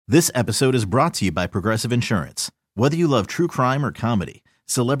This episode is brought to you by Progressive Insurance. Whether you love true crime or comedy,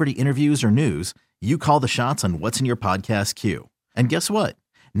 celebrity interviews or news, you call the shots on what's in your podcast queue. And guess what?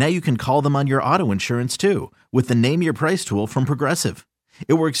 Now you can call them on your auto insurance too with the Name Your Price tool from Progressive.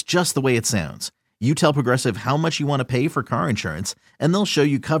 It works just the way it sounds. You tell Progressive how much you want to pay for car insurance, and they'll show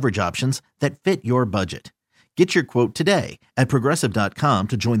you coverage options that fit your budget. Get your quote today at Progressive.com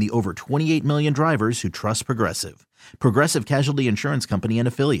to join the over 28 million drivers who trust Progressive. Progressive Casualty Insurance Company and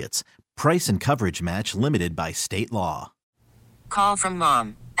Affiliates. Price and coverage match limited by state law. Call from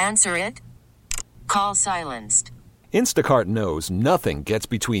mom. Answer it. Call silenced. Instacart knows nothing gets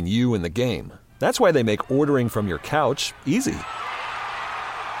between you and the game. That's why they make ordering from your couch easy.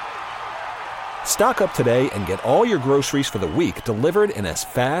 Stock up today and get all your groceries for the week delivered in as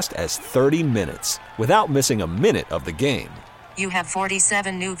fast as 30 minutes without missing a minute of the game. You have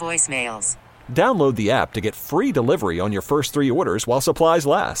 47 new voicemails. Download the app to get free delivery on your first 3 orders while supplies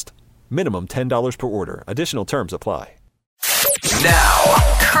last. Minimum $10 per order. Additional terms apply. Now,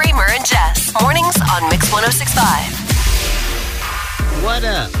 Kramer and Jess. Mornings on Mix 106.5. What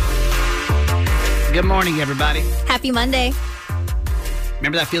up? Good morning, everybody. Happy Monday.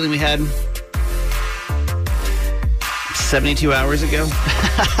 Remember that feeling we had 72 hours ago?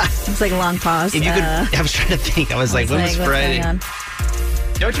 It's like a long pause. If you could, I was trying to think. I was like, when was Friday?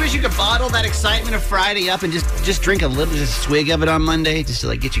 Don't you wish you could bottle that excitement of Friday up and just drink a little, just a swig of it on Monday, just to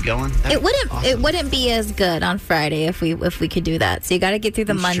like get you going? It wouldn't be as good on Friday if we could do that. So you got to get through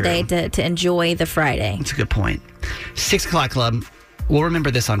the Monday to enjoy the Friday. That's a good point. 6 o'clock club. We'll remember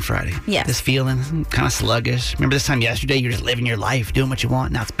this on Friday. Yes. This feeling, kind of sluggish. Remember this time yesterday, you're just living your life, doing what you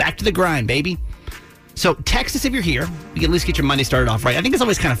want. Now it's back to the grind, baby. So text us if you're here. We can at least get your Monday started off right. I think it's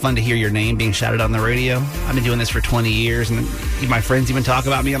always kind of fun to hear your name being shouted on the radio. I've been doing this for 20 years, and my friends even talk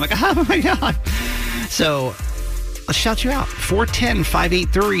about me. I'm like, oh, my God. So let's shout you out.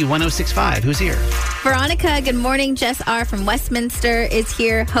 410-583-1065. Who's here? Veronica, good morning. Jess R. from Westminster is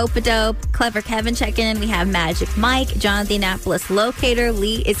here. Hope-a-dope. Clever Kevin checking in. We have Magic Mike. John the Annapolis Locator.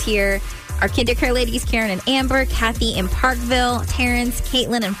 Lee is here. Our KinderCare ladies, Karen and Amber, Kathy in Parkville, Terrence,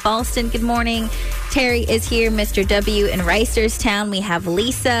 Caitlin in Falston, good morning. Terry is here, Mr. W in Reisterstown. We have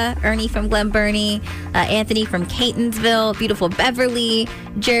Lisa, Ernie from Glen Burnie, Anthony from Catonsville, beautiful Beverly,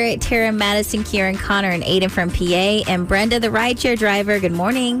 Jarrett, Tara, Madison, Kieran, Connor, and Aiden from PA, and Brenda, the rideshare driver, good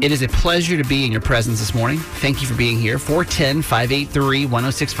morning. It is a pleasure to be in your presence this morning. Thank you for being here.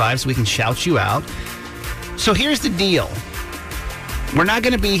 410-583-1065 so we can shout you out. So here's the deal. We're not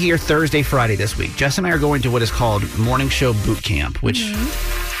going to be here Thursday, Friday this week. Jess and I are going to what is called Morning Show Boot Camp, which,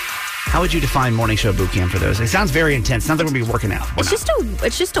 how would you define Morning Show Boot Camp for those? It sounds very intense. It sounds like we're going to be working out. It's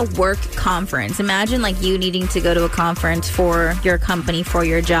just a work conference. Imagine like you needing to go to a conference for your company, for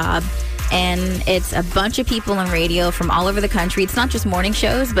your job. And it's a bunch of people in radio from all over the country. It's not just morning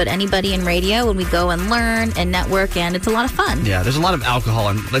shows, but anybody in radio. And we go and learn and network, and it's a lot of fun. Yeah, there's a lot of alcohol.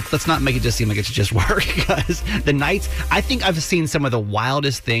 And let's not make it just seem like it's just work, because the nights, I think I've seen some of the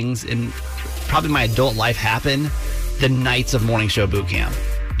wildest things in probably my adult life happen the nights of Morning Show Boot Camp.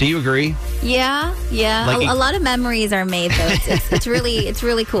 Do you agree? Yeah. Like a lot of memories are made, though. It's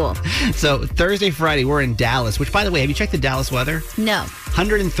really cool. So Thursday, Friday, we're in Dallas, which, by the way, have you checked the Dallas weather? No.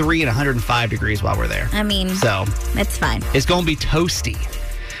 103 and 105 degrees while we're there. I mean, so it's fine. It's going to be toasty.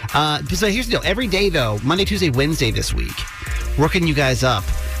 So here's the deal. Every day, though, Monday, Tuesday, Wednesday this week, working you guys up.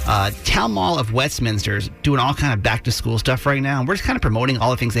 Town Mall of Westminster's doing all kind of back to school stuff right now. And we're just kind of promoting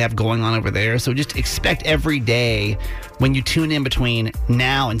all the things they have going on over there. So just expect every day when you tune in between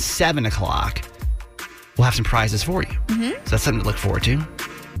now and 7 o'clock, we'll have some prizes for you. Mm-hmm. So that's something to look forward to.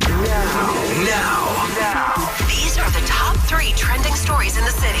 Now. These are the top 3 trending stories in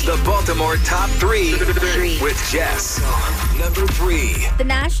the city. The Baltimore Top 3 with Jess. Number 3. The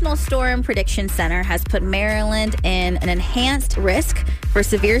National Storm Prediction Center has put Maryland in an enhanced risk for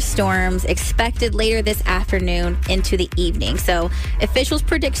severe storms expected later this afternoon into the evening. So officials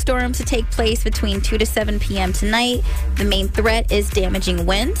predict storms to take place between 2 to 7 p.m. tonight. The main threat is damaging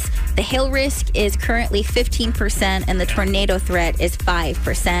winds. The hail risk is currently 15%, and the tornado threat is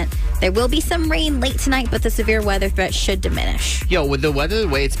 5%. There will be some rain late tonight, but the severe weather threat should diminish. Yo, with the weather the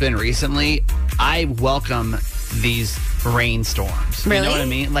way it's been recently, I welcome these rainstorms. Really? You know what I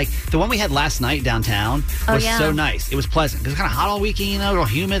mean? Like the one we had last night downtown was so nice. It was pleasant. It was kind of hot all weekend, you know, real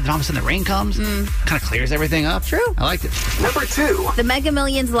humid. Then all of a sudden the rain comes, kind of clears everything up. True. I liked it. Number 2. The Mega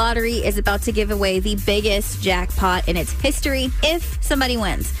Millions lottery is about to give away the biggest jackpot in its history if somebody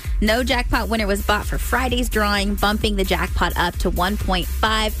wins. No jackpot winner was bought for Friday's drawing, bumping the jackpot up to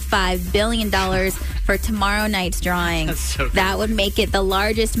 $1.55 billion. for tomorrow night's drawing. That's so cool. That would make it the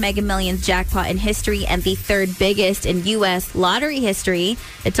largest Mega Millions jackpot in history and the third biggest in U.S. lottery history.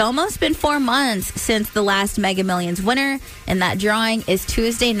 It's almost been 4 months since the last Mega Millions winner, and that drawing is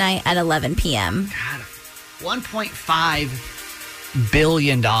Tuesday night at 11 p.m. God, $1.5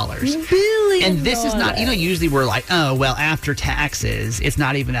 billion. And this is not, usually we're like, oh, well, after taxes, it's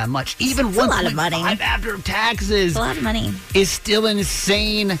not even that much. Even It's a lot of money. after taxes It's a lot of money. is still an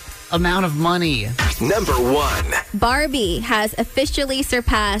insane amount of money. Number 1. Barbie has officially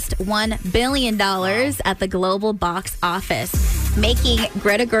surpassed $1 billion at the global box office, making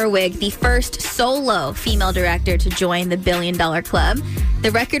Greta Gerwig the first solo female director to join the $1 billion club.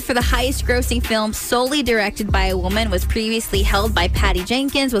 The record for the highest grossing film solely directed by a woman was previously held by Patty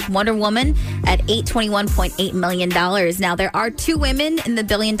Jenkins with Wonder Woman at $821.8 million. Now, there are 2 women in the $1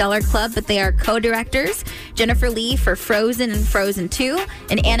 billion club, but they are co-directors. Jennifer Lee for Frozen and Frozen 2,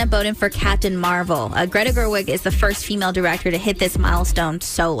 and Anna Boden for Captain Marvel. Greta Gerwig is the first female director to hit this milestone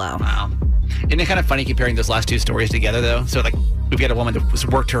solo. Wow. Isn't it kind of funny comparing those last 2 stories together, though? So, like, we've got a woman that's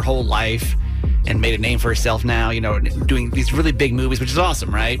worked her whole life and made a name for herself now, doing these really big movies, which is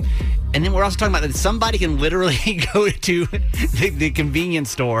awesome, right? And then we're also talking about that somebody can literally go to the convenience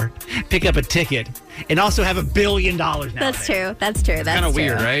store, pick up a ticket, and also have $1 billion now. That's true. That's true. That's kind of true.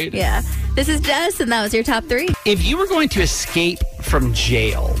 weird, right? Yeah. This is Jess, and that was your top 3. If you were going to escape from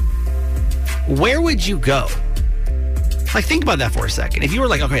jail, where would you go? Like, think about that for a second. If you were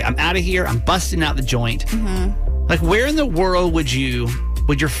like, okay, I'm out of here, I'm busting out the joint. Mm-hmm. Like, where in the world would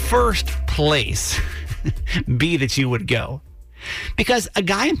your first place be that you would go? Because a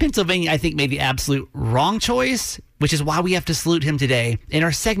guy in Pennsylvania, I think, made the absolute wrong choice, which is why we have to salute him today in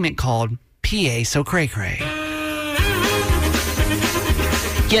our segment called PA So Cray Cray.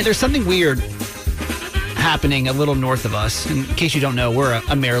 Yeah, there's something weird happening a little north of us. In case you don't know, we're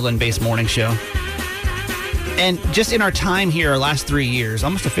a Maryland-based morning show. And just in our time here, our last 3 years,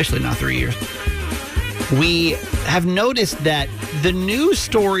 almost officially now 3 years, we have noticed that the news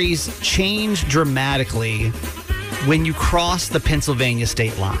stories change dramatically when you cross the Pennsylvania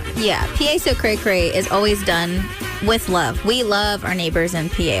state line. Yeah, PA So Cray Cray is always done with love. We love our neighbors in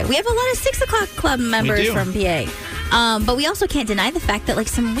PA. We have a lot of 6 o'clock club members from PA. But we also can't deny the fact that, like,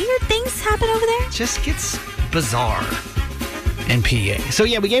 some weird things happen over there. It just gets bizarre in PA. So,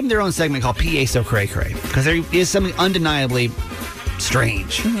 yeah, we gave them their own segment called PA So Cray Cray, because there is something undeniably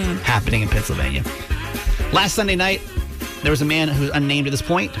strange happening in Pennsylvania. Last Sunday night, there was a man who's unnamed at this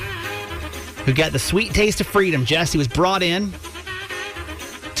point who got the sweet taste of freedom. Jess, he was brought in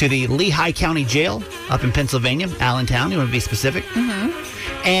to the Lehigh County Jail up in Pennsylvania, Allentown, you want to be specific.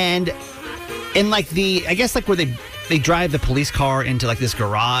 Mm-hmm. And in like I guess like where they drive the police car into like this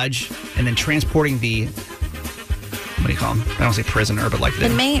garage and then transporting the, what do you call him? I don't say prisoner, but like the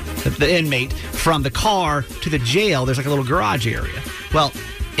inmate. The inmate from the car to the jail. There's like a little garage area. Well,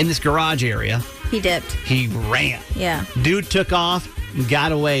 in this garage area, he dipped. He ran. Yeah. Dude took off and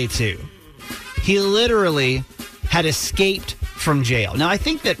got away too. He literally had escaped from jail. Now, I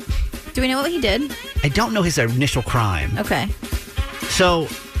think that... Do we know what he did? I don't know his initial crime. Okay. So,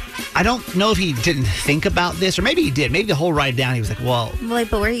 I don't know if he didn't think about this, or maybe he did. Maybe the whole ride down, he was like, well...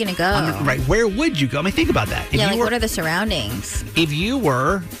 Like, but where are you going to go? Right, where would you go? I mean, think about that. What are the surroundings? If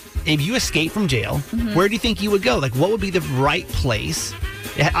you escaped from jail, where do you think you would go? Like, what would be the right place?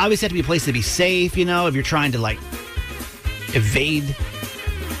 It obviously have to be a place to be safe, if you're trying to, like, evade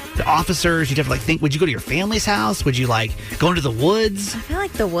the officers. You'd have to, like, think, would you go to your family's house? Would you, like, go into the woods? I feel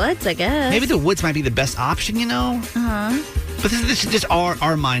like the woods, I guess. Maybe the woods might be the best option, Uh-huh. But this is just our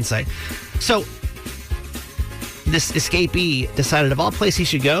mindset. So, this escapee decided of all places he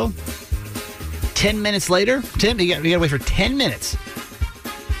should go, 10 minutes later, you got to wait for 10 minutes.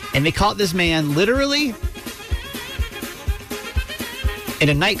 And they caught this man literally in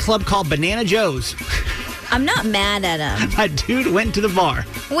a nightclub called Banana Joe's. I'm not mad at him. My dude went to the bar.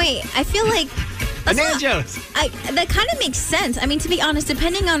 Wait, I feel like... Banana Joe's. That kind of makes sense. I mean, to be honest,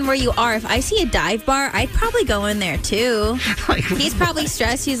 depending on where you are, if I see a dive bar, I'd probably go in there too. He's probably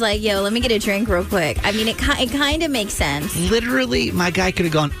stressed. He's like, yo, let me get a drink real quick. I mean, it kind of makes sense. Literally, my guy could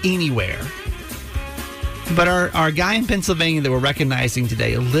have gone anywhere. But our guy in Pennsylvania that we're recognizing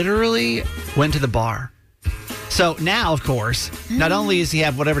today literally went to the bar. So now, of course, not only does he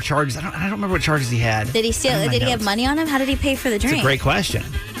have whatever charges, I don't remember what charges he had. Did he steal? Did he have money on him? How did he pay for the drink? It's a great question.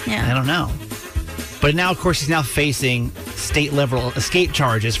 Yeah. I don't know. But now, of course, he's now facing state-level escape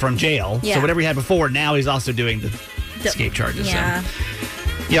charges from jail. Yeah. So whatever he had before, now he's also doing the escape charges. Yeah.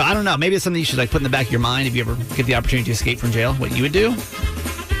 So, I don't know. Maybe it's something you should like put in the back of your mind if you ever get the opportunity to escape from jail. What you would do?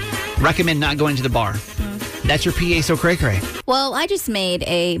 Recommend not going to the bar. That's your PA so cray-cray. Well, I just made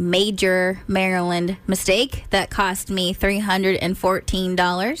a major Maryland mistake that cost me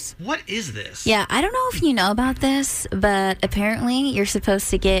 $314. What is this? Yeah, I don't know if you know about this, but apparently you're supposed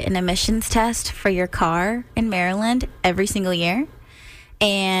to get an emissions test for your car in Maryland every single year.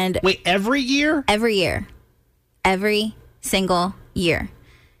 And Wait, every year? every year. Every single year.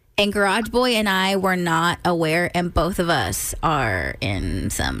 And Garage Boy and I were not aware, and both of us are in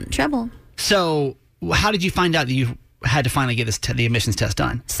some trouble. So, how did you find out that you had to finally get the emissions test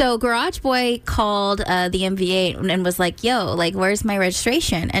done? So Garage Boy called the MVA and was like, yo, like, where's my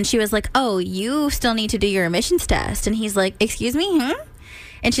registration? And she was like, oh, you still need to do your emissions test. And he's like, excuse me,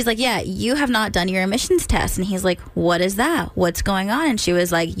 And she's like, yeah, you have not done your emissions test. And he's like, what is that? What's going on? And she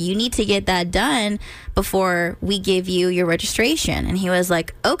was like, you need to get that done before we give you your registration. And he was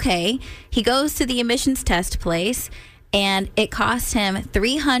like, okay. He goes to the emissions test place, and it cost him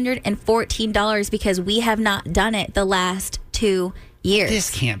 $314 because we have not done it the last 2 years. This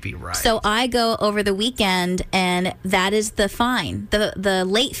can't be right. So I go over the weekend, and that is the fine. The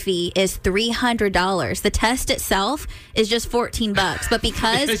late fee is $300. The test itself is just $14. But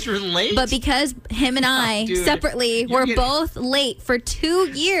Because you're late? But because him and I dude, separately were both late for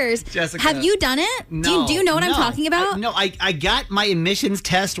 2 years. Jessica, have you done it? No. Do you know what I'm talking about? I got my emissions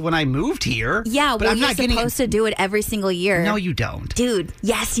test when I moved here. Yeah, but well, I'm you're not supposed to do it every single year. No, you don't. Dude,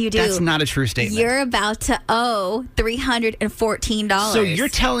 yes, you do. That's not a true statement. You're about to owe $314. So you're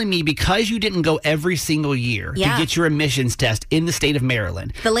telling me because you didn't go every single year to get your emissions test in the state of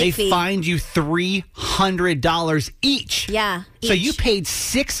Maryland, they fined you $300 each. Yeah. So you paid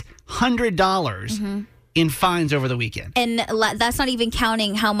 $600 in fines over the weekend. And that's not even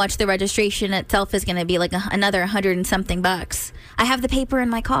counting how much the registration itself is going to be, like another 100 and something bucks. I have the paper in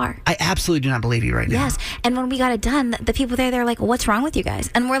my car. I absolutely do not believe you right now. Yes. And when we got it done, the people there, they're like, what's wrong with you guys?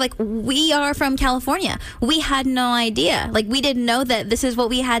 And we're like, we are from California. We had no idea. Like, we didn't know that this is what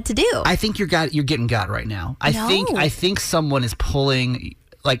we had to do. I think you're getting got right now. I think someone is pulling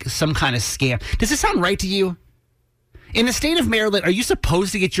like some kind of scam. Does this sound right to you? In the state of Maryland, are you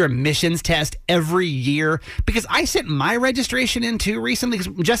supposed to get your emissions test every year? Because I sent my registration in too recently,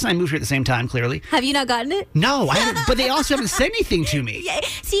 because Jess and I moved here at the same time, clearly. Have you not gotten it? No, I haven't, but they also haven't said anything to me. Yeah.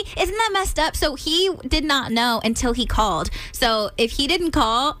 See, isn't that messed up? So he did not know until he called. So if he didn't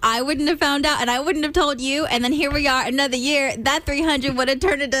call, I wouldn't have found out, and I wouldn't have told you, and then here we are another year. That 300 would have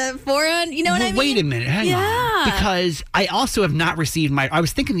turned into 400. You know what I mean? Wait a minute. Hang on. Because I also have not received I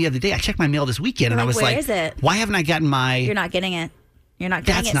was thinking the other day, I checked my mail this weekend, and I was where is it? Why haven't I gotten my... You're not getting it. You're not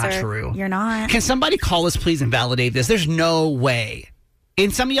getting it, That's not sir. true. You're not. Can somebody call us, please, and validate this? There's no way.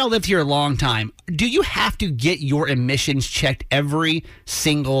 And some of y'all lived here a long time. Do you have to get your emissions checked every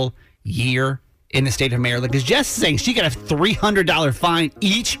single year in the state of Maryland? Because Jess is saying she got a $300 fine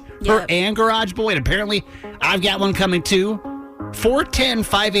each, her and Garage Boy, and apparently I've got one coming too.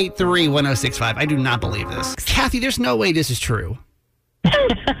 410-583-1065. I do not believe this. Kathy, there's no way this is true.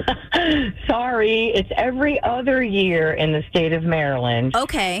 Sorry, it's every other year in the state of Maryland.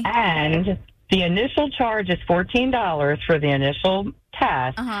 Okay. And the initial charge is $14 for the initial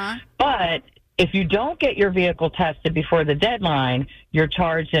test. But if you don't get your vehicle tested before the deadline, you're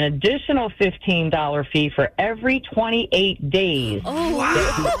charged an additional $15 fee for every 28 days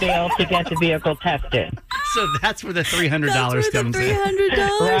that you fail to get the vehicle tested. So that's where the $300 comes in.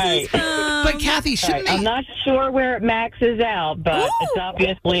 Right. But Kathy, shouldn't they... I'm not sure where it maxes out, but it's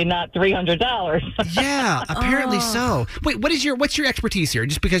obviously not $300. Yeah, apparently so. Wait, what's your expertise here?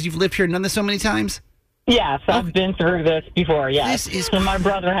 Just because you've lived here and done this so many times? Yes, I've been through this before, yes. This is so my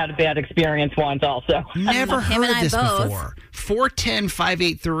brother had a bad experience once also. Never Him heard and I this both. before.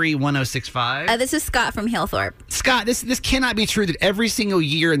 410-583-1065. This is Scott from Hillthorpe. Scott, this cannot be true that every single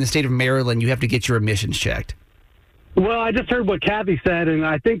year in the state of Maryland you have to get your emissions checked. Well, I just heard what Kathy said, and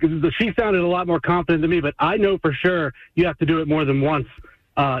I think she sounded a lot more confident than me, but I know for sure you have to do it more than once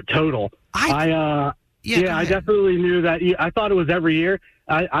total. I definitely knew that. I thought it was every year.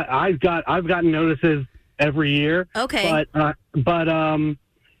 I've gotten notices every year. Okay. But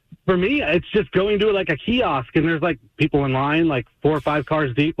for me, it's just going to like a kiosk, and there's like people in line, like 4 or 5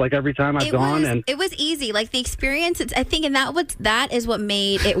 cars deep, like every time I've gone. And it was easy, like the experience. I think, and that is what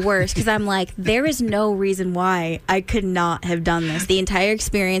made it worse, because I'm like, there is no reason why I could not have done this. The entire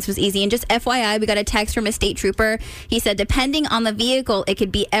experience was easy. And just FYI, we got a text from a state trooper. He said, depending on the vehicle, it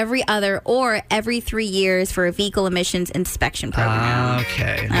could be every other or every 3 years for a vehicle emissions inspection program.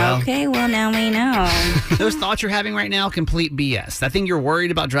 Okay. Well, now we know. Those thoughts you're having right now, complete BS. That thing you're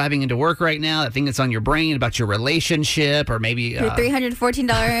worried about driving into work right now, that thing that's on your brain about your relationship, or maybe Your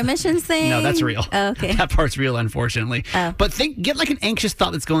 $314 emissions thing? No, that's real. Oh, okay. That part's real, unfortunately. Oh. But get like an anxious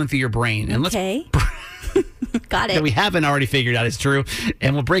thought that's going through your brain, and okay. Got it. That we haven't already figured out is true.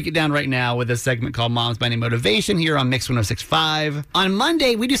 And we'll break it down right now with a segment called Mom's Monday Motivation here on Mix 106.5. On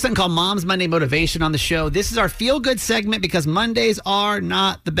Monday, we do something called Mom's Monday Motivation on the show. This is our feel-good segment because Mondays are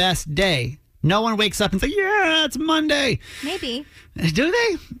not the best day. No one wakes up and says, yeah, it's Monday. Maybe. Do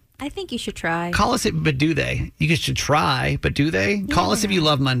they? I think you should try. Call us, but do they? You should try, but do they? Yeah. Call us if you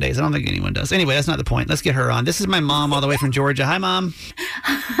love Mondays. I don't think anyone does. Anyway, that's not the point. Let's get her on. This is my mom all the way from Georgia. Hi, Mom.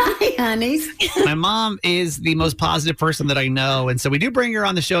 Hi, honeys. My mom is the most positive person that I know, and so we do bring her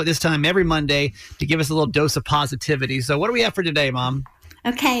on the show at this time every Monday to give us a little dose of positivity. So what do we have for today, Mom?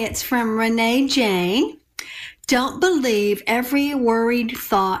 Okay, it's from Renee Jane. Don't believe every worried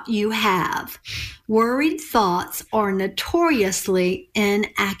thought you have. Worried thoughts are notoriously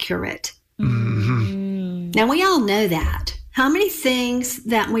inaccurate. Mm-hmm. Now, we all know that. How many things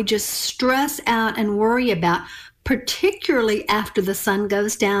that we just stress out and worry about, particularly after the sun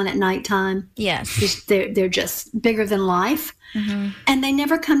goes down at nighttime? Yes. They're just bigger than life, and they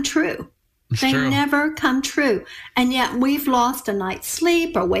never come true. They never come true. And yet we've lost a night's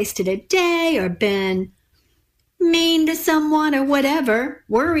sleep or wasted a day or been mean to someone or whatever,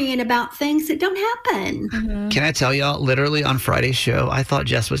 worrying about things that don't happen. Can I tell y'all, literally on Friday's show, I thought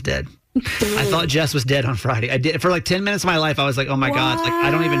Jess was dead. I thought Jess was dead on Friday. I did for like 10 minutes of my life. I was like, oh my God, like I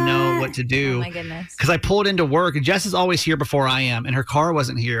don't even know what to do. Oh my goodness. Because I pulled into work and Jess is always here before I am and her car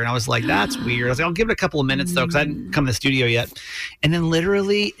wasn't here. And I was like, that's weird. I was like, I'll give it a couple of minutes though, because I didn't come to the studio yet. And then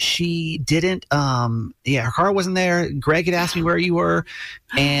literally she didn't, her car wasn't there. Greg had asked me where you were.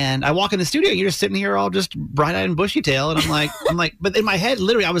 And I walk in the studio, you're just sitting here all just bright-eyed and bushy-tailed. And I'm like, but in my head,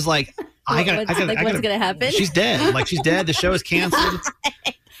 literally, I was like, what's going to happen? She's dead. Like, she's dead. The show is canceled.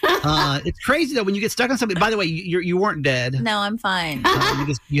 It's crazy though when you get stuck on something. By the way, you weren't dead. No, I'm fine.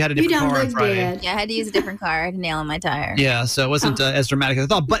 You had a different car on Friday. Dead. Yeah, I had to use a different car. I had a nail in my tire. Yeah, so it wasn't as dramatic as I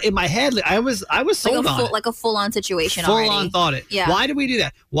thought. But in my head, I was sold on it. Like a full-on situation. Full on thought it. Yeah. Why do we do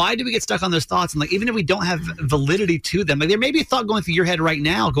that? Why do we get stuck on those thoughts? And like, even if we don't have validity to them, like there may be a thought going through your head right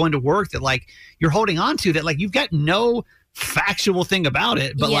now, going to work that like you're holding on to that like you've got no factual thing about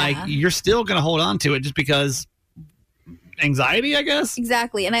it, but like you're still going to hold on to it just because anxiety, I guess.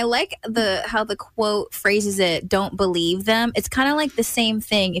 Exactly. And I like how the quote phrases it, don't believe them. It's kind of like the same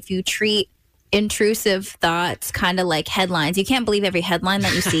thing if you treat intrusive thoughts kind of like headlines. You can't believe every headline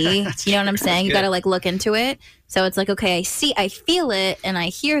that you see. You know what I'm saying? You got to like look into it. So it's like, okay, I feel it and I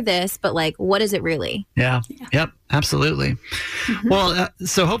hear this, but like, what is it really? Yeah. Yep. Absolutely. Well,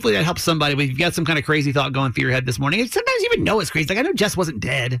 so hopefully that helps somebody. We've got some kind of crazy thought going through your head this morning. Sometimes you even know it's crazy. Like I know Jess wasn't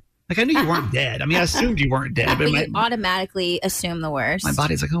dead. Like, I knew you weren't dead. I mean, I assumed you weren't dead. But you automatically assume the worst. My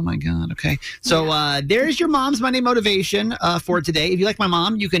body's like, oh, my God. Okay. So there's your Mom's Monday Motivation for today. If you like my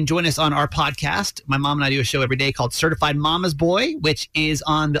mom, you can join us on our podcast. My mom and I do a show every day called Certified Mama's Boy, which is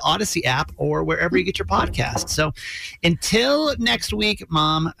on the Odyssey app or wherever you get your podcasts. So until next week,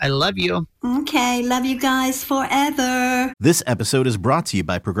 Mom, I love you. Okay. Love you guys forever. This episode is brought to you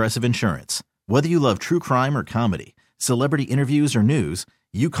by Progressive Insurance. Whether you love true crime or comedy, celebrity interviews or news,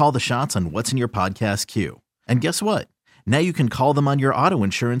 you call the shots on what's in your podcast queue. And guess what? Now you can call them on your auto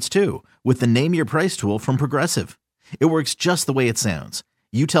insurance too with the Name Your Price tool from Progressive. It works just the way it sounds.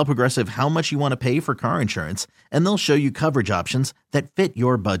 You tell Progressive how much you want to pay for car insurance, and they'll show you coverage options that fit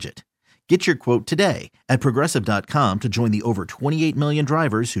your budget. Get your quote today at Progressive.com to join the over 28 million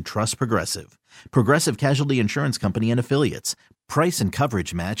drivers who trust Progressive. Progressive Casualty Insurance Company and Affiliates. Price and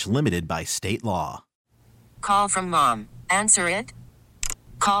coverage match limited by state law. Call from mom. Answer it.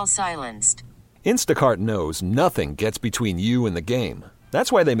 Call silenced. Instacart knows nothing gets between you and the game.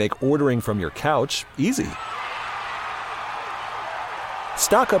 That's why they make ordering from your couch easy.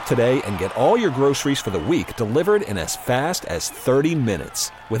 Stock up today and get all your groceries for the week delivered in as fast as 30 minutes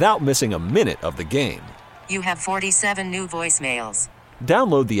without missing a minute of the game. You have 47 new voicemails.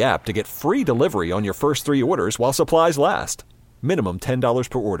 Download the app to get free delivery on your first 3 orders while supplies last. Minimum $10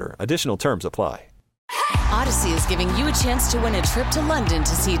 per order. Additional terms apply. Odyssey is giving you a chance to win a trip to London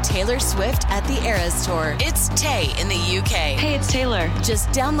to see Taylor Swift at the Eras Tour. It's Tay in the UK. Hey, it's Taylor. Just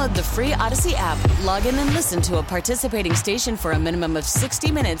download the free Odyssey app, log in and listen to a participating station for a minimum of 60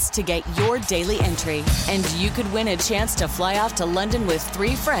 minutes to get your daily entry. And you could win a chance to fly off to London with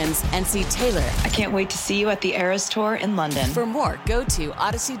 3 friends and see Taylor. I can't wait to see you at the Eras Tour in London. For more, go to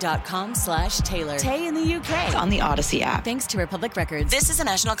odyssey.com/Taylor. Tay in the UK. It's on the Odyssey app. Thanks to Republic Records. This is a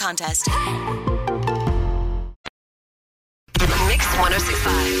national contest. Mix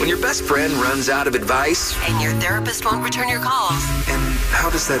 106.5. When your best friend runs out of advice, And your therapist won't return your calls. and how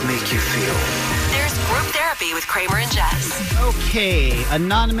does that make you feel? There's group therapy with Kramer and Jess. Okay,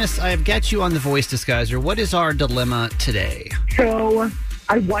 Anonymous, I have got you on the voice disguiser. What is our dilemma today? So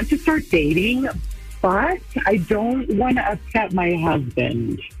I want to start dating, but I don't want to upset my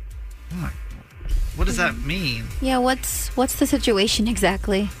husband. What does that mean? Yeah, what's the situation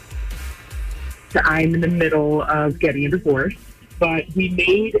exactly? I'm in the middle of getting a divorce, but we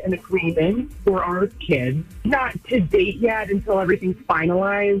made an agreement for our kids not to date yet until everything's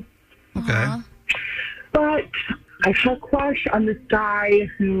finalized. Okay. But I had a crush on this guy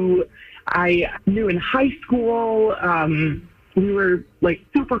who I knew in high school. We were like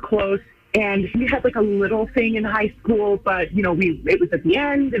super close, and we had like a little thing in high school, but it was at the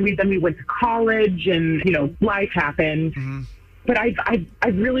end, and then we went to college, and life happened. Mm-hmm. But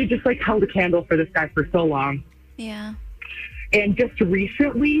I've really just like held a candle for this guy for so long. Yeah. And just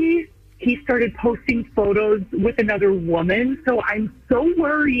recently, he started posting photos with another woman, so I'm so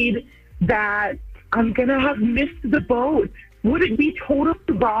worried that I'm gonna have missed the boat. Would it be totally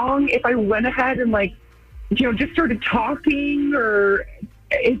wrong if I went ahead and just started talking, or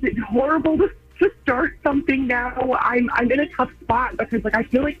is it horrible to start something now? I'm in a tough spot because I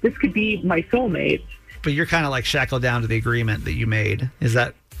feel like this could be my soulmate. But you're kind of like shackled down to the agreement that you made. Is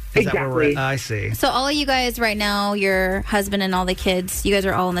that exactly that where we're at? I see. So all of you guys right now, your husband and all the kids, you guys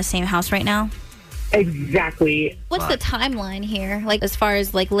are all in the same house right now? Exactly. What's the timeline here? Like, as far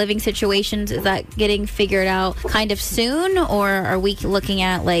as like living situations, is that getting figured out kind of soon, or are we looking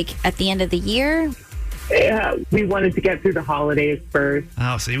at at the end of the year? We wanted to get through the holidays first.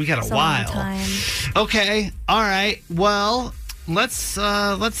 Oh, so we got That's a while. Time. Okay. All right. Well, let's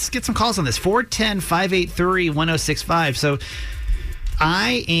get some calls on this. 410-583-1065. So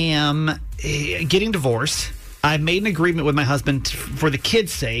I am getting divorced. I've made an agreement with my husband for the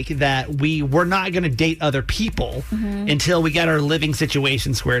kids' sake that we were not going to date other people until we got our living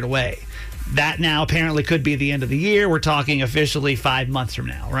situation squared away. That now apparently could be the end of the year. We're talking officially 5 months from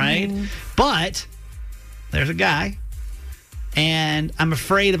now, right? But there's a guy, and I'm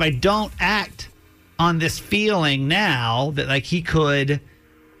afraid if I don't act on this feeling now that he could,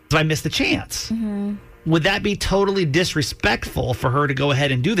 if I miss the chance. Would that be totally disrespectful for her to go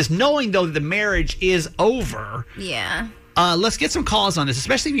ahead and do this, knowing though that the marriage is over? Yeah. Let's get some calls on this,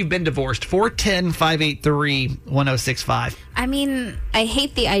 especially if you've been divorced. 410-583-1065. I mean, I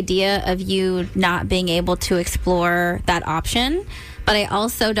hate the idea of you not being able to explore that option, but I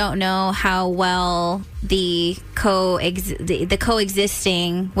also don't know how well the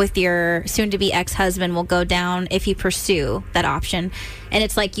coexisting with your soon-to-be ex-husband will go down if you pursue that option. And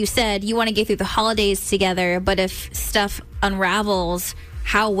it's like you said, you want to get through the holidays together, but if stuff unravels,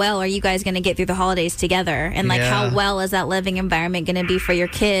 how well are you guys going to get through the holidays together? And how well is that living environment going to be for your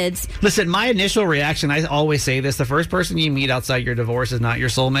kids? Listen, my initial reaction, I always say this, the first person you meet outside your divorce is not your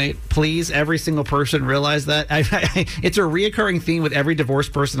soulmate. Please, every single person realize that. It's a reoccurring theme with every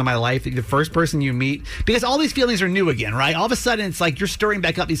divorced person in my life, the first person you meet, because all these feelings are new again, right? All of a sudden, it's like you're stirring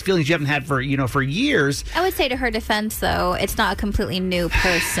back up these feelings you haven't had for years. I would say to her defense, though, it's not a completely new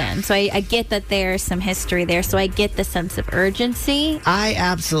person. So I get that there's some history there. So I get the sense of urgency. I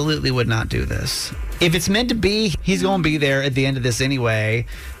absolutely would not do this. If it's meant to be, he's going to be there at the end of this anyway.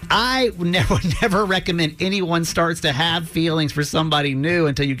 I would never recommend anyone starts to have feelings for somebody new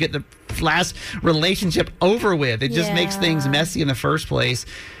until you get the last relationship over with. It just makes things messy in the first place.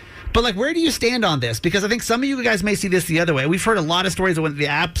 But where do you stand on this? Because I think some of you guys may see this the other way. We've heard a lot of stories that went the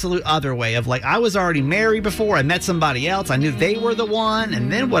absolute other way of I was already married before. I met somebody else. I knew they were the one.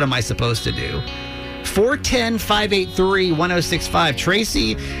 And then what am I supposed to do? 410-583-1065.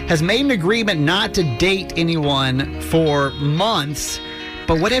 Tracy has made an agreement not to date anyone for months,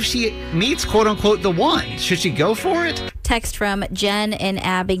 but what if she meets, quote-unquote, the one? Should she go for it? Text from Jen in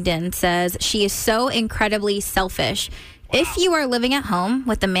Abingdon says, she is so incredibly selfish. If you are living at home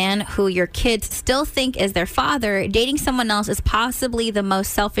with a man who your kids still think is their father, dating someone else is possibly the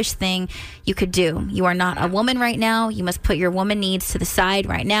most selfish thing you could do. You are not a woman right now. You must put your woman needs to the side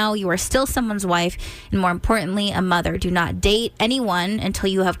right now. You are still someone's wife, and more importantly, a mother. Do not date anyone until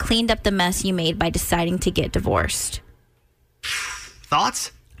you have cleaned up the mess you made by deciding to get divorced.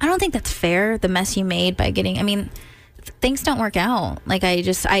 Thoughts? I don't think that's fair, the mess you made by things don't work out.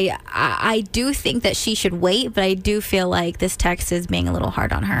 I do think that she should wait, but I do feel like this text is being a little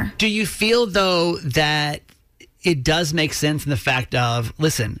hard on her. Do you feel, though, that it does make sense in the fact of,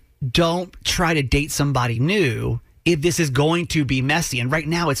 listen, don't try to date somebody new if this is going to be messy. And right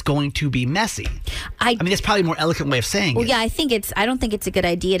now it's going to be messy. I mean, that's probably a more eloquent way of saying it. Yeah, I don't think it's a good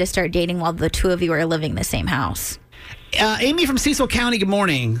idea to start dating while the two of you are living in the same house. Amy from Cecil County, good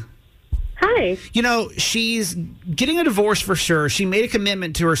morning. Hi. She's getting a divorce for sure. She made a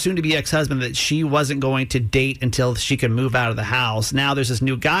commitment to her soon-to-be ex-husband that she wasn't going to date until she could move out of the house. Now there's this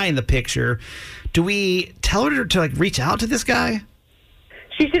new guy in the picture. Do we tell her to reach out to this guy?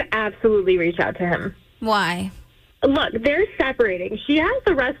 she should absolutely reach out to him. Why? Look, they're separating. She has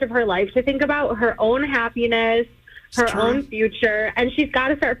the rest of her life to think about her own happiness, her own future, and she's got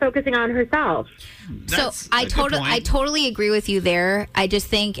to start focusing on herself. I totally agree with you there. I just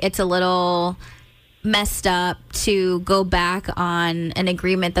think it's a little messed up to go back on an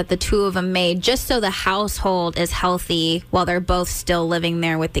agreement that the two of them made just so the household is healthy while they're both still living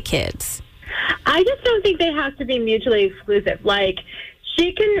there with the kids. I just don't think they have to be mutually exclusive. Like,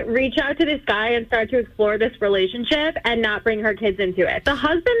 she can reach out to this guy and start to explore this relationship and not bring her kids into it. The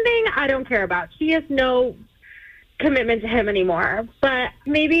husband thing, I don't care about. She has no commitment to him anymore. But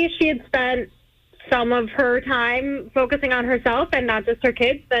maybe if she had spent some of her time focusing on herself and not just her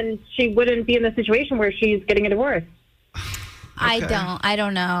kids, then she wouldn't be in the situation where she's getting a divorce. Okay. I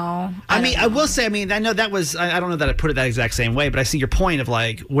don't know. I will say, I know that was, I don't know that I put it that exact same way, but I see your point of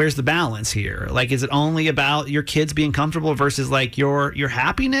like, where's the balance here? Like, is it only about your kids being comfortable versus like your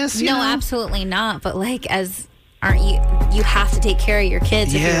happiness? No, absolutely not. But like, you have to take care of your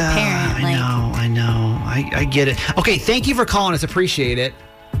kids if you're a parent. I know. I get it. Okay. Thank you for calling us. Appreciate it.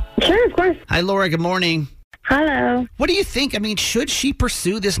 Sure, of course. Hi, Laura. Good morning. Hello. What do you think? Should she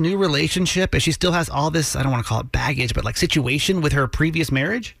pursue this new relationship if she still has all this, I don't want to call it baggage, but like situation with her previous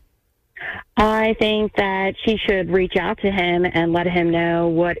marriage? I think that she should reach out to him and let him know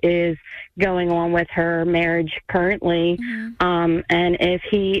what is going on with her marriage currently. Mm-hmm. And if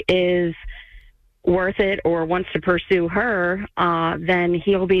he is worth it or wants to pursue her, then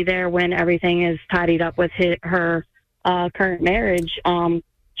he'll be there when everything is tidied up with her current marriage.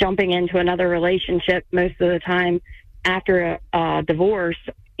 Jumping into another relationship most of the time after a divorce,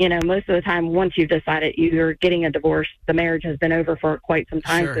 most of the time once you've decided you're getting a divorce, the marriage has been over for quite some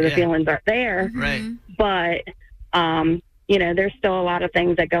time, so the feelings aren't there. Right. But, there's still a lot of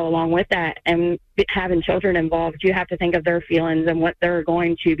things that go along with that. And having children involved, you have to think of their feelings and what they're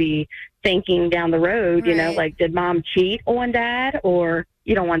going to be thinking down the road. Right. Like, did mom cheat on dad? Or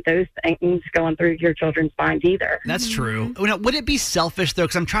you don't want those things going through your children's minds either. That's true. Would it be selfish, though?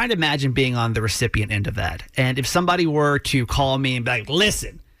 Because I'm trying to imagine being on the recipient end of that. And if somebody were to call me and be like,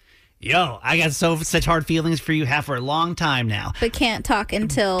 listen, I got such hard feelings for you, have for a long time now. But can't talk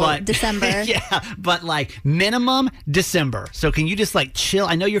until December. But like minimum December. So can you just like chill?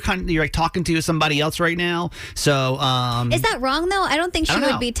 I know you're like talking to somebody else right now. So is that wrong though? I don't think she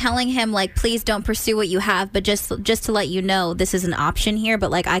would be telling him like, please don't pursue what you have, but just to let you know this is an option here. But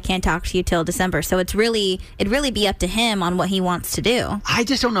like, I can't talk to you till December. So it'd really be up to him on what he wants to do. I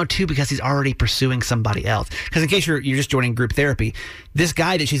just don't know too because he's already pursuing somebody else. Because in case you're just joining group therapy, this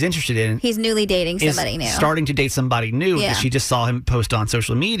guy that she's interested in, he's newly dating somebody new. Starting to date somebody new. Yeah. She just saw him post on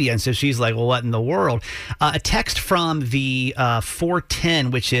social media. And so she's like, well, what in the world? A text from the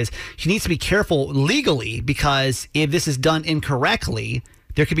 410, which is she needs to be careful legally because if this is done incorrectly,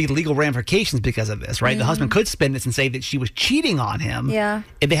 there could be legal ramifications because of this, right? Mm-hmm. The husband could spin this and say that she was cheating on him. Yeah.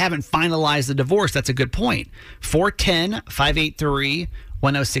 If they haven't finalized the divorce, that's a good point.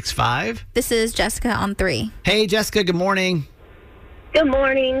 410-583-1065. This is Jessica on 3. Hey, Jessica, good morning. Good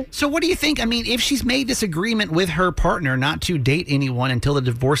morning. So what do you think? If she's made this agreement with her partner not to date anyone until the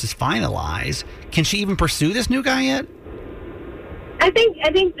divorce is finalized, can she even pursue this new guy yet? I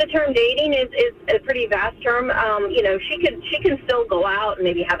think the term dating is a pretty vast term. She can still go out and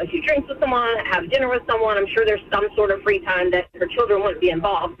maybe have a few drinks with someone, have dinner with someone. I'm sure there's some sort of free time that her children wouldn't be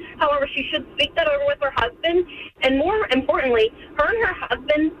involved. However, she should speak that over with her husband. And more importantly, her and her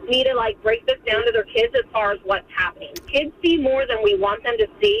husband need to break this down to their kids as far as what's happening. Kids see more than we want them to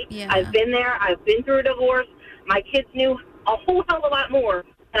see. Yeah. I've been there. I've been through a divorce. My kids knew a whole hell of a lot more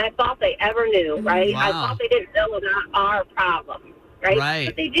than I thought they ever knew, right? Wow. I thought they didn't know about our problem. Right.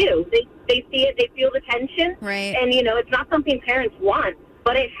 But they do. They see it. They feel the tension. Right. And, it's not something parents want,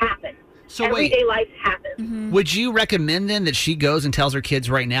 but it happens. So everyday life happens. Mm-hmm. Would you recommend then that she goes and tells her kids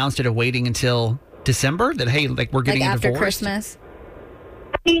right now instead of waiting until December that, hey, we're getting after divorced? Christmas?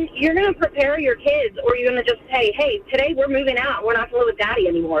 I mean, you're going to prepare your kids, or you're going to just say, hey, today we're moving out. We're not going to live with daddy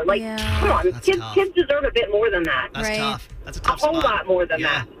anymore. Come on. Kids deserve a bit more than that. That's tough. That's a tough spot. A whole lot more than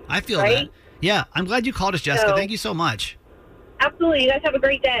that. I feel that. Yeah. I'm glad you called us, Jessica. So, thank you so much. Absolutely. You guys have a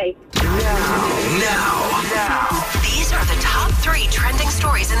great day. Now. These are the top 3 trending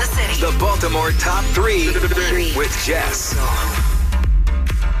stories in the city. The Baltimore Top 3 with Jess.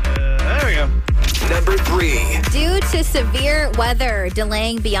 There we go. Number 3. Due to severe weather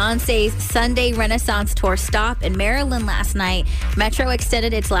delaying Beyonce's Sunday Renaissance Tour stop in Maryland last night, Metro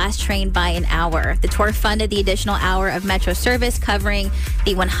extended its last train by an hour. The tour funded the additional hour of Metro service, covering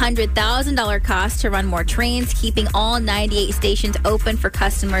the $100,000 cost to run more trains, keeping all 98 stations open for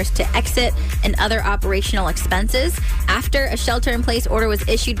customers to exit, and other operational expenses. After a shelter-in-place order was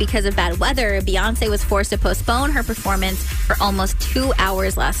issued because of bad weather, Beyonce was forced to postpone her performance for almost 2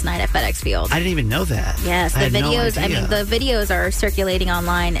 hours last night at FedEx Field. I didn't even know that. Yes, the videos. No idea. The videos are circulating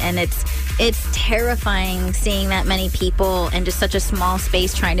online, and it's terrifying seeing that many people in just such a small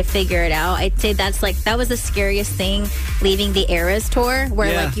space trying to figure it out. I'd say that was the scariest thing leaving the Eras tour,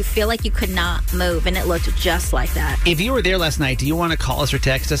 where you feel like you could not move, and it looked just like that. If you were there last night, do you want to call us or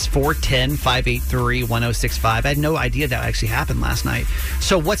text us 410-583-1065? I had no idea that actually happened last night.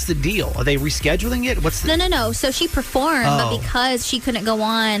 So what's the deal? Are they rescheduling it? No. So she performed, but because she couldn't go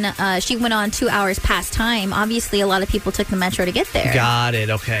on, she went on 2 hours past time. Obviously, a lot of people took the Metro to get there. Got it.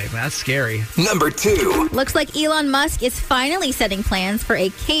 Okay. That's scary. Number 2. Looks like Elon Musk is finally setting plans for a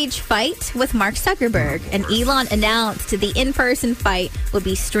cage fight with Mark Zuckerberg. And Elon announced the in-person fight would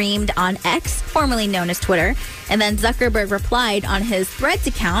be streamed on X, formerly known as Twitter. And then Zuckerberg replied on his Threads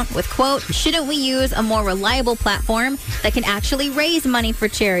account with, quote, "Shouldn't we use a more reliable platform that can actually raise money for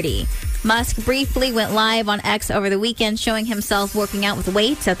charity?" Musk briefly went live on X over the weekend, showing himself working out with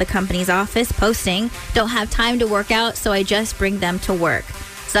weights at the company's office, posting, "Don't have time to work out, so I just bring them to work."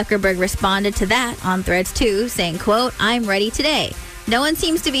 Zuckerberg responded to that on Threads too, saying, quote, "I'm ready today." No one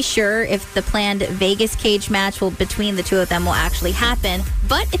seems to be sure if the planned Vegas cage match between the two of them will actually happen,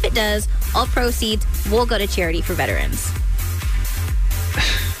 but if it does, all proceeds will go to charity for veterans.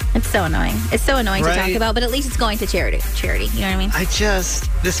 It's so annoying. It's so annoying to talk about, but at least it's going to charity. You know what I mean?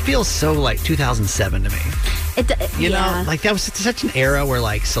 This feels so like 2007 to me. You know, like that was such an era where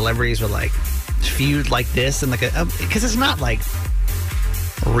like celebrities would like feud like this and like because it's not like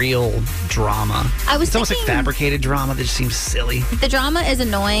real drama. It's almost like fabricated drama that just seems silly. The drama is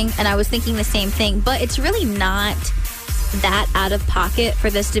annoying, and I was thinking the same thing, but it's really not that out of pocket for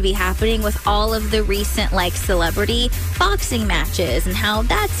this to be happening with all of the recent like celebrity boxing matches and how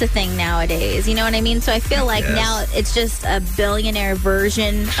that's a thing nowadays. You know what I mean? So I feel like now it's just a billionaire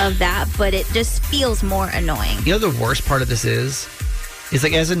version of that, but it just feels more annoying. You know the worst part of this is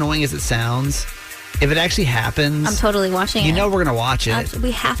like as annoying as it sounds, if it actually happens, I'm totally watching it. You know we're going to watch it.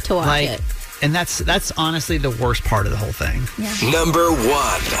 We have to watch it. And that's honestly the worst part of the whole thing. Yeah. Number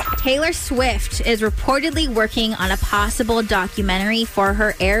 1. Taylor Swift is reportedly working on a possible documentary for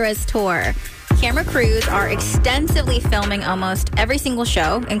her Eras tour. Camera crews are extensively filming almost every single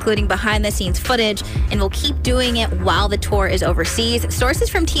show, including behind-the-scenes footage, and will keep doing it while the tour is overseas. Sources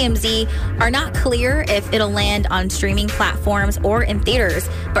from TMZ are not clear if it'll land on streaming platforms or in theaters,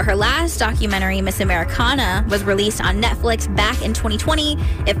 but her last documentary, Miss Americana, was released on Netflix back in 2020.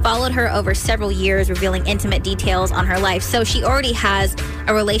 It followed her over several years, revealing intimate details on her life. So she already has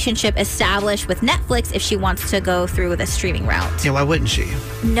a relationship established with Netflix if she wants to go through the streaming route. Yeah, why wouldn't she?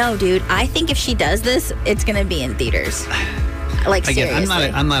 No, dude. I think if she does this, it's going to be in theaters. Like, seriously.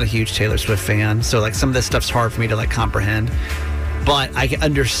 Again, I'm not a huge Taylor Swift fan, so like some of this stuff's hard for me to like comprehend. But I can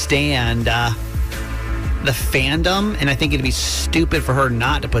understand the fandom, and I think it'd be stupid for her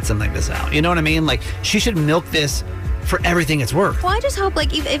not to put something like this out. You know what I mean? Like, she should milk this for everything it's worth. Well, I just hope, like,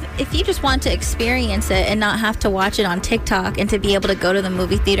 if you just want to experience it and not have to watch it on TikTok and to be able to go to the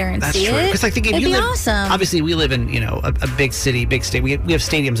movie theater and see it, because I think it'd be awesome. Obviously, we live in a big city, big state. We have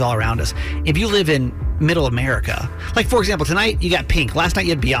stadiums all around us. If you live in middle America, like for example, tonight you got Pink. Last night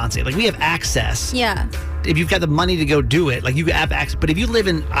you had Beyonce. Like we have access. Yeah. If you've got the money to go do it, like you have access. But if you live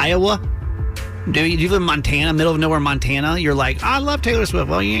in Iowa. Do you live in Montana, middle of nowhere, Montana? You're like, I love Taylor Swift.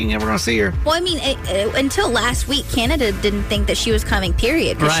 Well, you ain't never going to see her. Well, I mean, until last week, Canada didn't think that she was coming,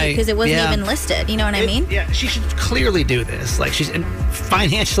 period. Because it wasn't even listed. You know what I mean? Yeah, she should clearly do this. Like, she's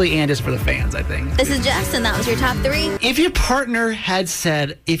financially and just for the fans, I think. This is Jess, and that was your top 3. If your partner had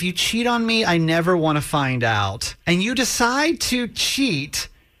said, if you cheat on me, I never want to find out, and you decide to cheat,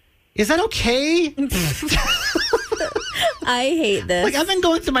 is that okay? I hate this. Like, I've been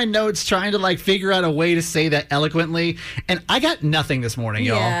going through my notes trying to, like, figure out a way to say that eloquently, and I got nothing this morning,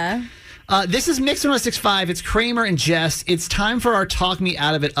 y'all. Yeah. This is Mix 106.5. It's Kramer and Jess. It's time for our Talk Me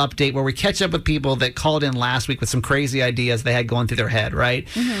Out of It update, where we catch up with people that called in last week with some crazy ideas they had going through their head, right?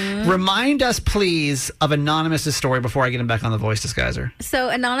 Mm-hmm. Remind us, please, of Anonymous' story before I get him back on the voice disguiser. So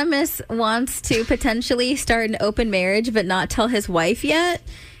Anonymous wants to potentially start an open marriage, but not tell his wife yet.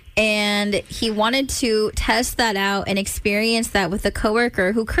 And he wanted to test that out and experience that with a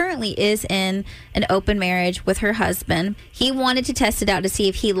coworker who currently is in an open marriage with her husband. He wanted to test it out to see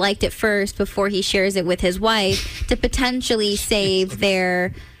if he liked it first before he shares it with his wife to potentially save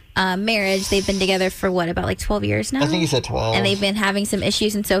their marriage. They've been together for about like 12 years now? I think he said 12. And they've been having some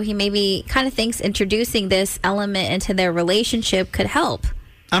issues. And so he maybe kind of thinks introducing this element into their relationship could help.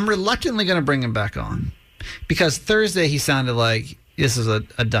 I'm reluctantly going to bring him back on because Thursday he sounded like this is a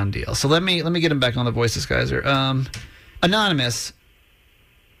done deal. So let me get him back on the Voices, guys. Anonymous.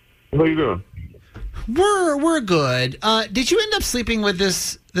 How you doing? We're good. Did you end up sleeping with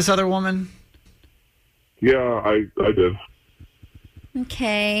this other woman? Yeah, I did.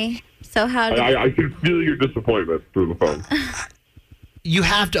 Okay. So how did I can feel your disappointment through the phone. You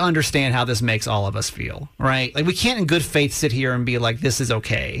have to understand how this makes all of us feel, right? Like we can't in good faith sit here and be like, this is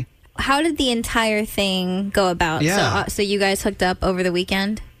okay. How did the entire thing go about? Yeah. So you guys hooked up over the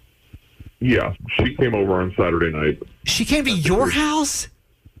weekend? Yeah, she came over on Saturday night. She came to your house?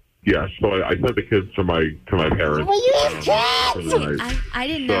 Yeah, so I sent the kids to my parents. Oh, you have kids! I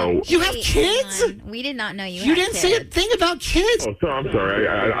didn't know. You have kids? We did not know you had You didn't kids. say a thing about kids. Oh, I'm sorry.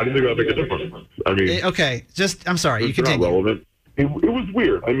 I didn't think that would make a difference. I mean... Okay, I'm sorry. You it's continue. not relevant. It was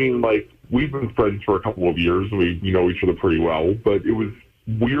weird. I mean, like, we've been friends for a couple of years, and we know each other pretty well, but it was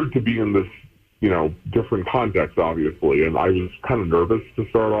weird to be in this, different context, obviously, and I was kind of nervous to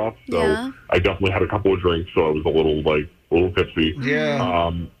start off, so I definitely had a couple of drinks, so I was a little tipsy.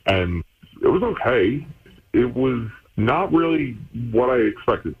 Yeah. And it was okay. It was not really what I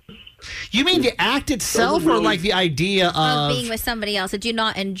expected. You mean the act itself, or like the idea of being with somebody else? Did you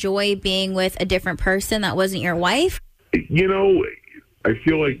not enjoy being with a different person that wasn't your wife? I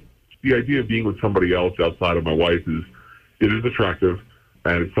feel like the idea of being with somebody else outside of my wife is attractive,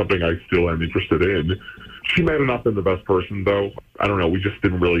 and it's something I still am interested in. She might have not been the best person, though. I don't know. We just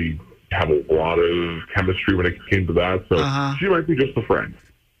didn't really have a lot of chemistry when it came to that, so she might be just a friend.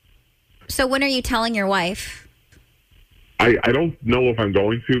 So when are you telling your wife? I don't know if I'm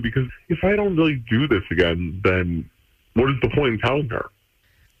going to, because if I don't really do this again, then what is the point in telling her?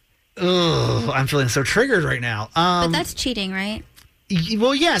 Ugh, I'm feeling so triggered right now. But that's cheating, right?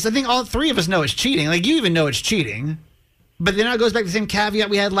 Well, yes. I think all three of us know it's cheating. Like, you even know it's cheating. But then it goes back to the same caveat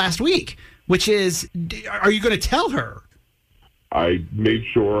we had last week, which is, are you going to tell her? I made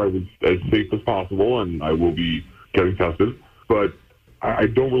sure I was as safe as possible, and I will be getting tested. But I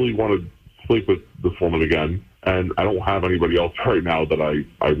don't really want to sleep with this woman again, and I don't have anybody else right now that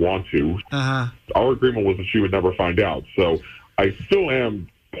I want to. Our agreement was that she would never find out. So I still am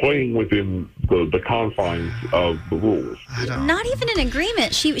playing within the confines of the rules. Not even an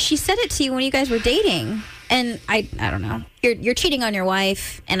agreement. She said it to you when you guys were dating. And I don't know. You're cheating on your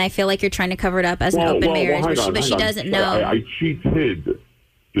wife, and I feel like you're trying to cover it up as an open marriage, but she doesn't know. I cheated.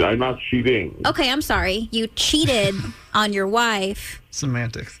 I'm not cheating. Okay, I'm sorry. You cheated on your wife.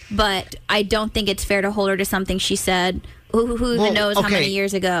 Semantics. But I don't think it's fair to hold her to something she said. Who even knows how many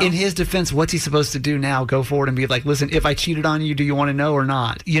years ago? In his defense, what's he supposed to do now? Go forward and be like, listen, if I cheated on you, do you want to know or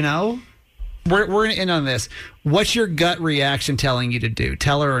not? We're going to end on this. What's your gut reaction telling you to do?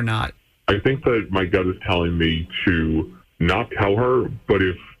 Tell her or not? I think that my gut is telling me to not tell her, but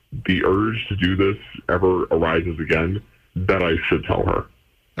if the urge to do this ever arises again, that I should tell her.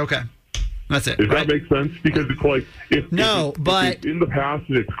 Okay. That's it. Does that make sense? Because it's like, if it's in the past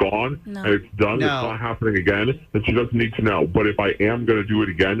and it's gone and it's done, it's not happening again, then she doesn't need to know. But if I am going to do it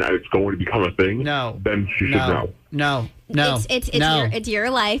again and it's going to become a thing, then she should know. No. It's your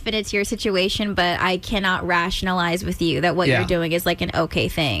life and it's your situation, but I cannot rationalize with you that what you're doing is like an okay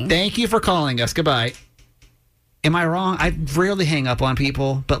thing. Thank you for calling us. Goodbye. Am I wrong? I rarely hang up on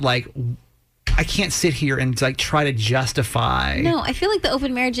people, but I can't sit here and try to justify. No, I feel like the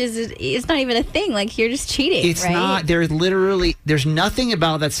open marriage is not even a thing. Like, you're just cheating. It's right? not. There's nothing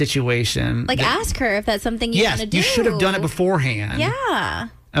about that situation. Ask her if that's something you want to do. You should have done it beforehand. Yeah.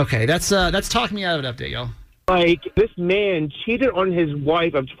 Okay, that's talking me out of an update, y'all. This man cheated on his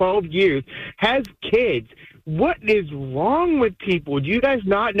wife of 12 years, has kids. What is wrong with people? Do you guys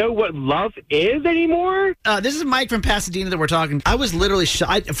not know what love is anymore? This is Mike from Pasadena that we're talking. I was literally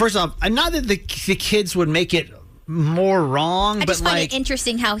shocked. First off, not that the kids would make it more wrong, I just find it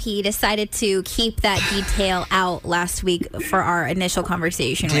interesting how he decided to keep that detail out last week for our initial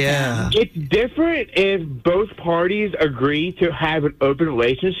conversation with him. It's different if both parties agree to have an open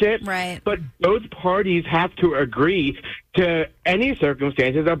relationship, right? But both parties have to agree to any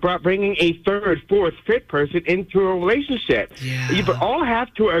circumstances about bringing a third, fourth, fifth person into a relationship. Yeah. You all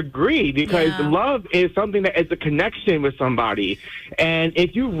have to agree because love is something that is a connection with somebody. And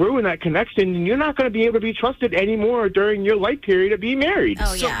if you ruin that connection, you're not going to be able to be trusted anymore during your life period of being married.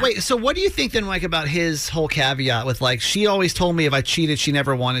 Oh, So wait, so what do you think then, Mike, about his whole caveat with like, she always told me if I cheated, she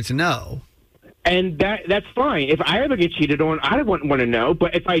never wanted to know? And that's fine. If I ever get cheated on, I wouldn't want to know.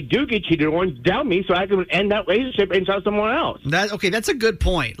 But if I do get cheated on, tell me so I can end that relationship and tell someone else. That's a good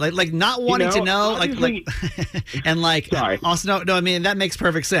point. Like not wanting to know, and also no. I mean, that makes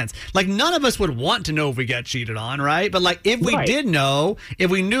perfect sense. Like none of us would want to know if we got cheated on, right? But like if we did know, if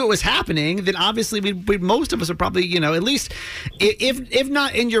we knew it was happening, then obviously we most of us would probably, at least if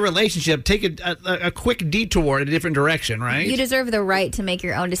not in your relationship, take a quick detour in a different direction, right? You deserve the right to make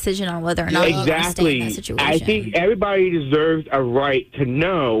your own decision on whether or not. Exactly. I think everybody deserves a right to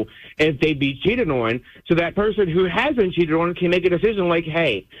know if they'd be cheated on, so that person who has been cheated on can make a decision like,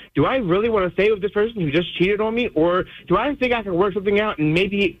 hey, do I really want to stay with this person who just cheated on me, or do I think I can work something out and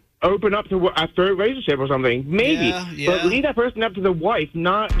maybe open up to a third relationship or something? Maybe. But leave that person up to the wife.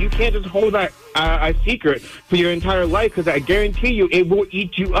 You can't just hold that a secret for your entire life, because I guarantee you it will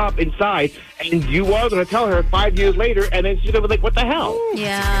eat you up inside, and you are going to tell her 5 years later, and then she's going to be like, what the hell?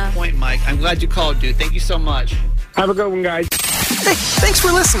 Yeah. That's a good point, Mike. I'm glad you called, dude. Thank you so much. Have a good one, guys. Hey, thanks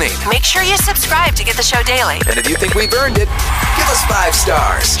for listening. Make sure you subscribe to get the show daily. And if you think we've earned it, give us 5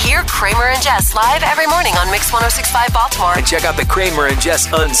 stars. Hear Kramer and Jess live every morning on Mix 106.5 Baltimore. And check out the Kramer and Jess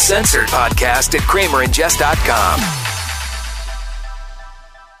Uncensored podcast at kramerandjess.com.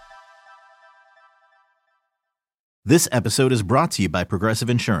 This episode is brought to you by Progressive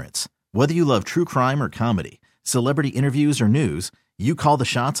Insurance. Whether you love true crime or comedy, celebrity interviews or news, you call the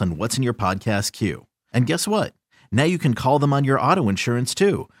shots on what's in your podcast queue. And guess what? Now you can call them on your auto insurance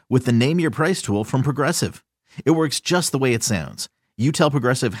too with the Name Your Price tool from Progressive. It works just the way it sounds. You tell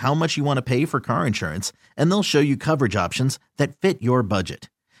Progressive how much you want to pay for car insurance, and they'll show you coverage options that fit your budget.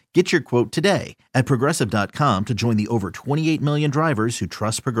 Get your quote today at Progressive.com to join the over 28 million drivers who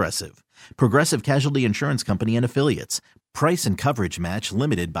trust Progressive. Progressive Casualty Insurance Company and Affiliates. Price and coverage match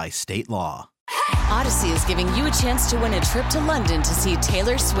limited by state law. Odyssey is giving you a chance to win a trip to London to see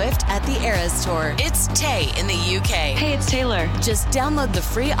Taylor Swift at the Eras Tour. It's Tay in the UK. Hey, it's Taylor. Just download the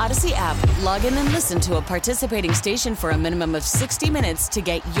free Odyssey app, log in and listen to a participating station for a minimum of 60 minutes to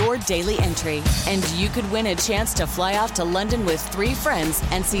get your daily entry. And you could win a chance to fly off to London with 3 friends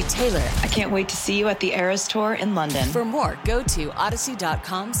and see Taylor. I can't wait to see you at the Eras Tour in London. For more, go to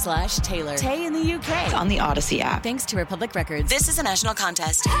odyssey.com/Taylor. Tay in the UK. It's on the Odyssey app. Thanks to Republic Records. This is a national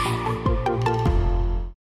contest.